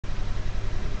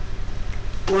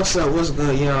What's up? What's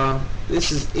good, y'all? This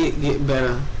is It Get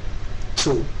Better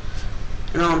too.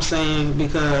 You know what I'm saying?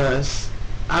 Because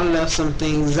I left some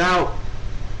things out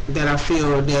that I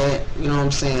feel that, you know what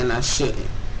I'm saying, I shouldn't.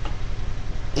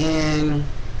 And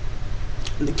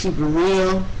to keep it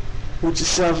real with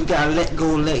yourself, you gotta let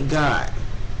go, let God.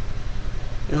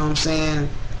 You know what I'm saying?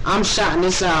 I'm shouting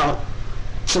this out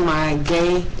to my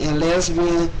gay and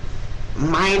lesbian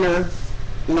minor,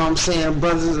 you know what I'm saying,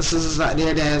 brothers and sisters out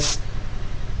there that's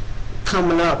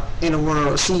coming up in the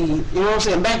world. See, you know what I'm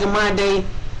saying, back in my day,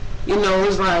 you know,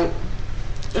 it's like,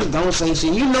 just don't say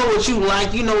shit. You know what you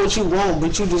like, you know what you want,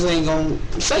 but you just ain't gonna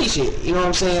say shit. You know what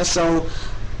I'm saying? So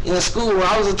in school,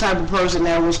 I was the type of person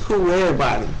that was cool with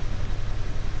everybody.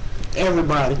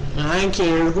 Everybody. And I didn't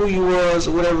care who you was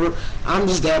or whatever. I'm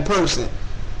just that person.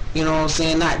 You know what I'm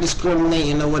saying? Not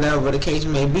discriminating or whatever the case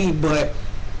may be. But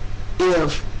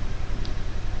if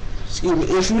you're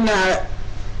not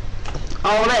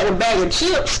all that in a bag of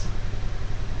chips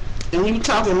and you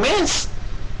talking mess,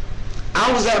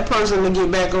 I was that person to get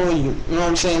back on you. You know what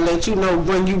I'm saying? Let you know,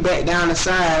 bring you back down to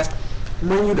size,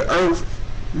 bring you to earth,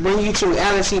 bring you to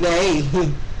reality that, hey,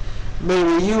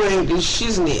 baby, you ain't the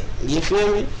shiznit. You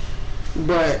feel me?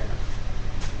 But,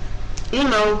 you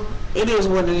know, it is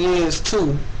what it is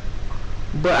too.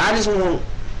 But I just want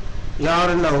y'all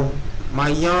to know, my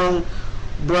young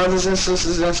brothers and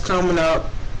sisters that's coming up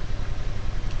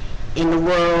in the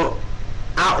world,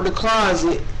 out the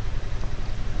closet,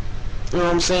 you know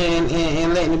what I'm saying,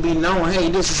 and letting it be known, hey,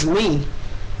 this is me.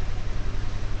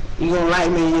 You gonna like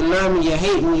me, you love me, you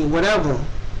hate me, whatever.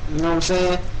 You know what I'm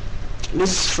saying?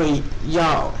 This is for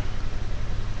y'all.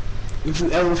 If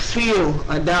you ever feel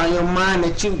a doubt in your mind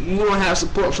that you don't have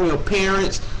support from your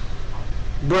parents,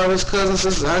 brothers, cousins,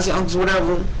 sisters, aunts, uncles,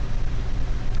 whatever,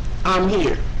 I'm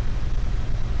here.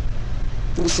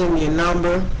 You can send me a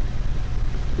number.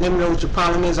 Let me know what your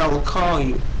problem is. I will call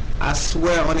you. I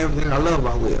swear on everything I love,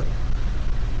 I will. You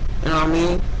know what I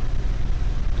mean?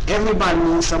 Everybody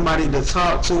needs somebody to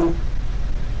talk to.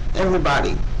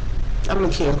 Everybody. I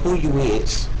don't care who you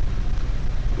is.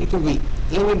 You can be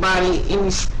anybody, any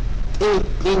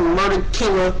murder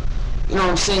killer, you know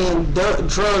what I'm saying,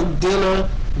 drug dealer,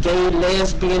 gay,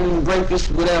 lesbian,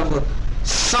 rapist, whatever.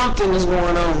 Something is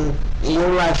going on in your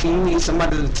life and you need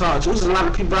somebody to talk to. There's a lot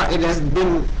of people out there that's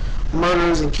been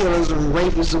murderers and killers and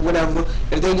rapists or whatever.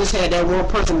 If they just had that one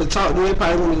person to talk to, they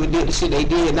probably wouldn't even did the shit they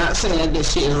did. Not saying that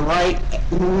shit is right,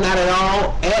 not at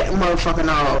all, at motherfucking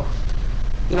all.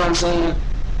 You know what I'm saying?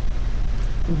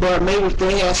 But maybe if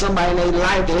they had somebody in their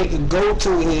life that they could go to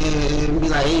and be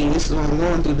like, hey, this is what I'm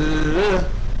going through,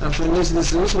 I'm feeling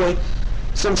this way,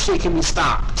 some shit can be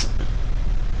stopped.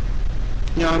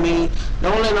 You know what I mean?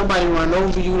 Don't let nobody run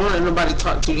over you. Don't let nobody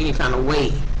talk to you any kind of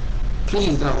way.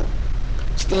 Please don't.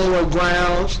 Stand your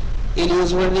grounds. It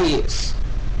is what it is.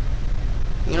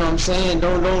 You know what I'm saying?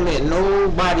 Don't let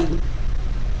nobody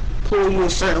pull you a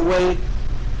certain way,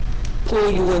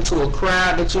 pull you into a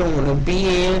crowd that you don't want to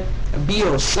be in. Be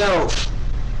yourself.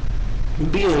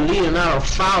 Be a leader, not a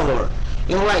follower.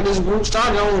 You don't like this group?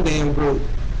 Start your own damn group.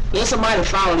 Let somebody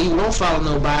follow you. Don't follow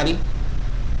nobody.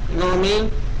 You know what I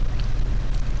mean?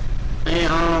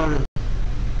 And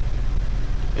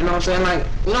you know what I'm saying? Like,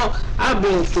 you know, I've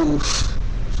been through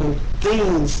some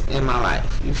things in my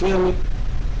life. You feel me?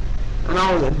 When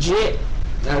I was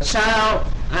a child,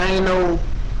 I ain't know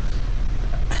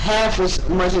half as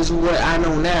much as what I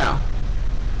know now.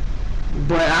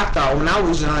 But I thought when I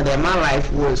was young that my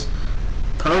life was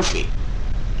perfect.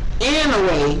 In a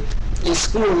way, it's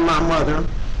screwing my mother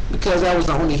because that was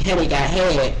the only headache I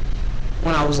had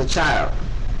when I was a child.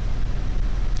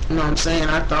 You know what I'm saying?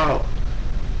 I thought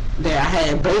that I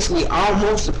had basically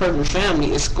almost a perfect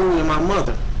family excluding my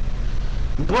mother.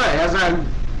 But as I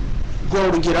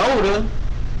grow to get older,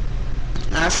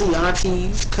 I see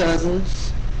aunties,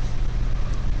 cousins,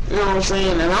 you know what I'm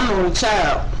saying? And I'm the only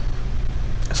child.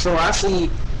 So I see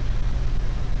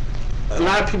a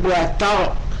lot of people I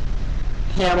thought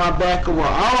had my back or will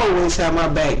always have my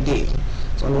back did.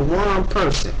 So the one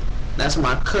person, that's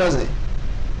my cousin,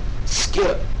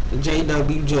 Skip, the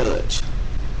JW Judge.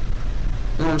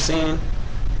 You know what I'm saying?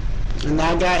 And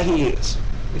I got his.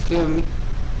 You feel me?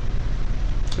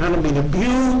 I've been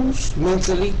abused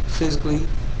mentally, physically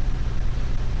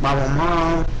by my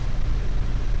mom.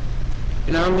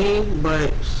 You know what I mean?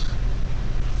 But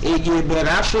it get better.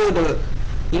 I feel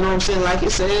you know what I'm saying, like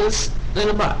it says in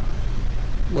the Bible.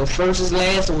 What first is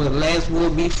last and what last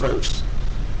will be first.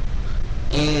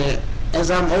 And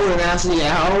as I'm older now, I see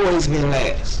I've always been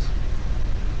last.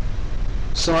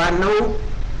 So I know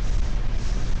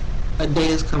a day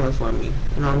is coming for me.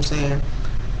 You know what I'm saying?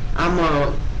 I'm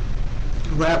a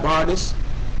rap artist.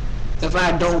 if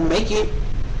I don't make it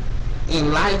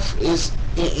in life, is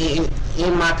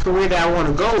in my career that I want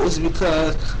to go, is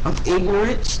because of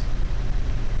ignorance.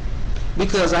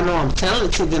 Because I know I'm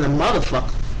talented than a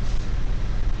motherfucker.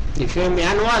 You feel me?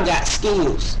 I know I got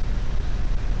skills.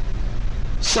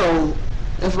 So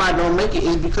if I don't make it,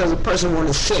 it's because a person want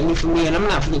to set me for me, and I'm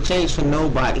not gonna change for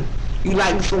nobody. You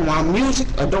like me for my music,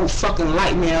 or don't fucking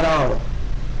like me at all.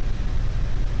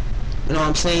 You know what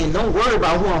I'm saying? Don't worry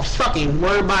about who I'm fucking.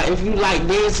 Worry about if you like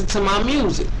dancing to my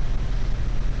music.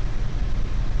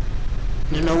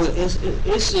 You know,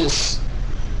 it's just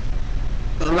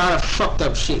a lot of fucked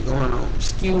up shit going on.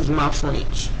 Excuse my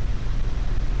French.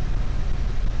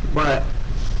 But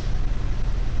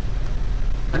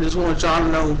I just want y'all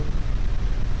to know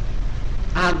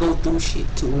I go through shit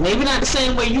too. Maybe not the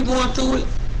same way you going through it,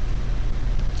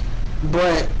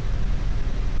 but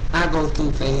I go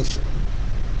through things,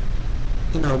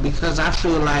 you know, because I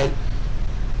feel like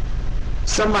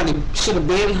somebody should have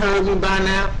been heard me by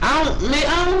now. I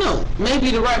don't know.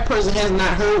 Maybe the right person has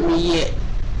not heard me yet,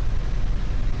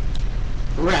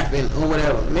 rapping or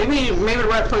whatever. Maybe the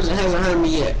right person hasn't heard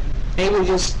me yet. Maybe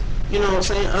just, you know what I'm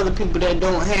saying, other people that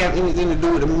don't have anything to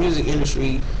do with the music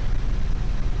industry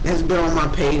that's been on my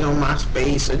page, on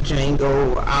MySpace or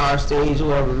Django or Our Stage or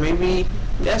whatever. Maybe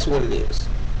that's what it is.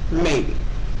 Maybe.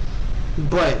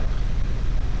 But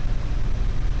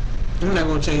I'm not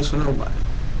gonna change for nobody.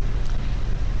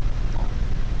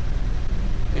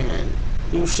 And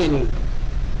you shouldn't.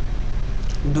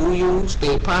 Do you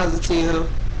stay positive?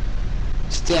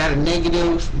 Stay out of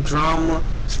negative drama.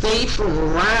 Stay from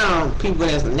around people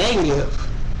that's negative,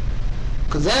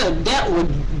 cause that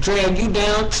would drag you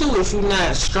down too if you're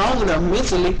not strong enough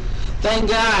mentally. Thank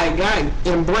God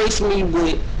embraced me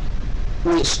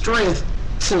with strength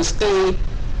to stay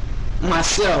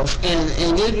myself,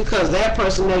 and just because that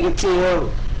person negative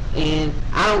and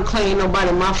I don't claim nobody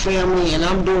in my family and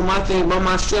I'm doing my thing by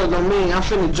myself, don't mean I'm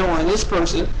finna join this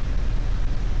person.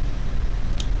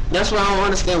 That's why I don't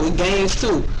understand with games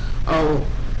too. Oh,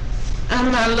 I'm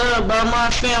not loved by my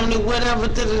family, whatever.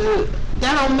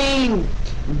 That don't mean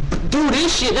do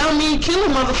this shit. That don't mean kill a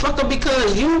motherfucker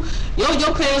because your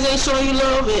parents ain't showing you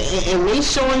love and they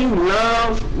showing you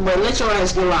love, but let your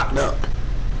ass get locked up.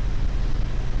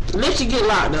 Let you get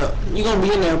locked up. You're gonna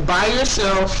be in there by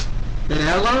yourself. They're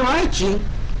not gonna write you.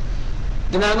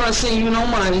 They're not gonna send you no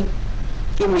money.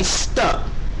 You're gonna be stuck.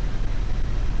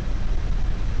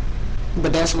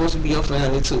 But that's supposed to be your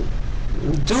family too.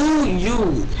 Do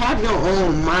you have your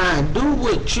own mind? Do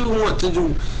what you want to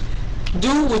do.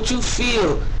 Do what you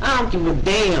feel. I don't give a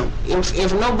damn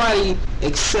if nobody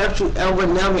accepts you ever,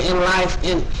 never in life,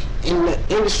 in the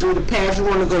industry, the path you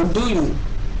want to go. Do you?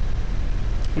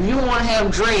 If you want to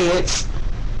have dreads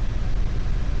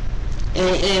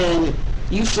and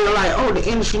you feel like, oh, the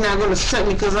industry not going to accept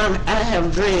me because I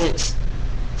have dreads,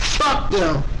 fuck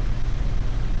them.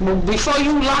 But before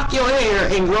you lock your hair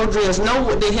and grow dreads, know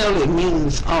what the hell it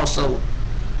means also.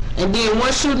 And then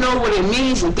once you know what it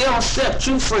means, if they don't accept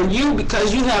you for you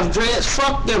because you have dreads,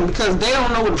 fuck them, because they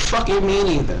don't know what the fuck it mean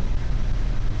either.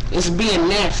 It's being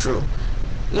natural.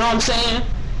 You know what I'm saying?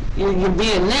 You're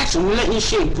being natural. You're letting your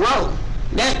shit grow.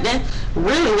 That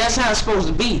really, that's how it's supposed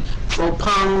to be. For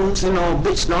palms, you know,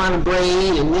 bitch know how to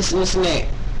braid and this and that.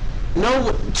 Know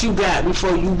what you got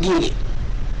before you get it.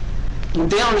 If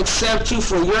they don't accept you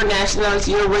for your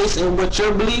nationality, your race, and what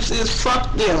your beliefs is,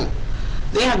 fuck them.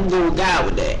 They have to deal with God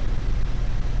with that.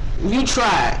 You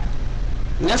tried.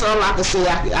 And that's all I can say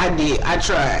I did. I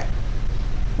tried.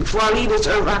 Before I leave this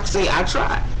earth, I can say I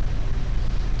tried.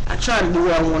 I tried to do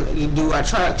what I wanted to do. I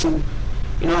tried to,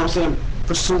 you know what I'm saying,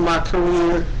 pursue my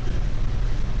career.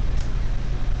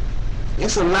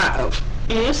 It's a lot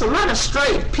of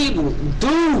straight people,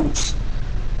 dudes,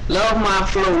 love my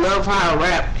flow, love how I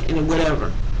rap and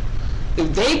whatever.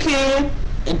 If they can,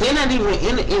 and they're not even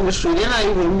in the industry, they're not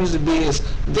even in music biz,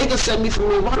 they can set me for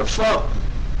me. Why the fuck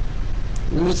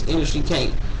the music industry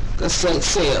can't? Cause sex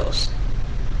sells.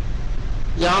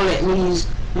 Y'all letting these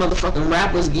motherfucking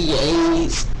rappers give you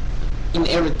AIDS and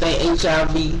everything,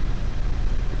 HIV,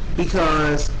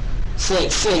 because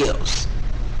sex sells.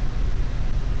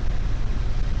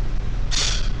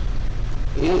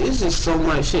 It's just so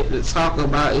much shit to talk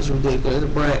about. It's ridiculous,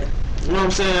 but you know what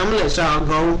I'm saying? I'm gonna let y'all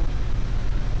go.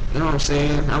 You know what I'm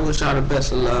saying? I wish y'all the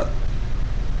best of luck.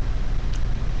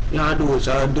 Y'all do what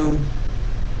y'all do.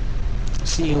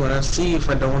 See you when I see you. If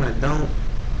I don't, I don't.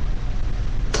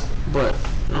 But,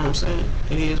 you know what I'm saying?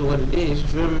 It is what it is. You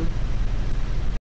feel me?